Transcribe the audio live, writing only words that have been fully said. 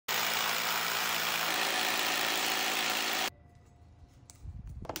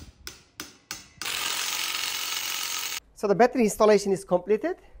So the battery installation is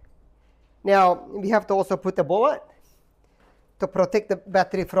completed. Now we have to also put a bollard to protect the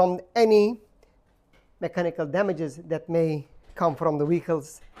battery from any mechanical damages that may come from the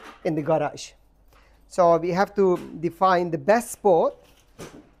vehicles in the garage. So we have to define the best spot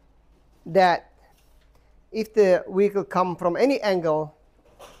that if the vehicle comes from any angle,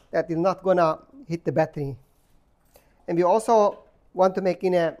 that is not gonna hit the battery. And we also want to make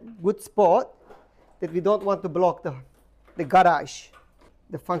in a good spot that we don't want to block the garage,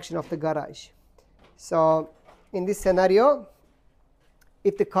 the function of the garage. So in this scenario,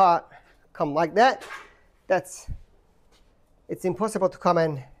 if the car come like that, it's impossible to come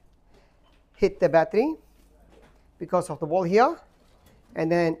and hit the battery because of the wall here.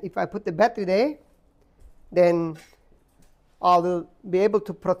 And then if I put the battery there, then I will be able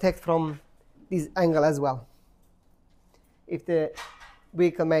to protect from this angle as well. If the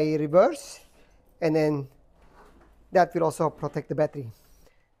vehicle may reverse, and then that will also protect the battery.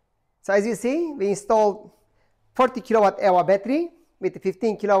 So as you see, we installed 40 kilowatt hour battery with a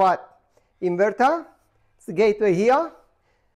 15 kilowatt inverter. It's the gateway here.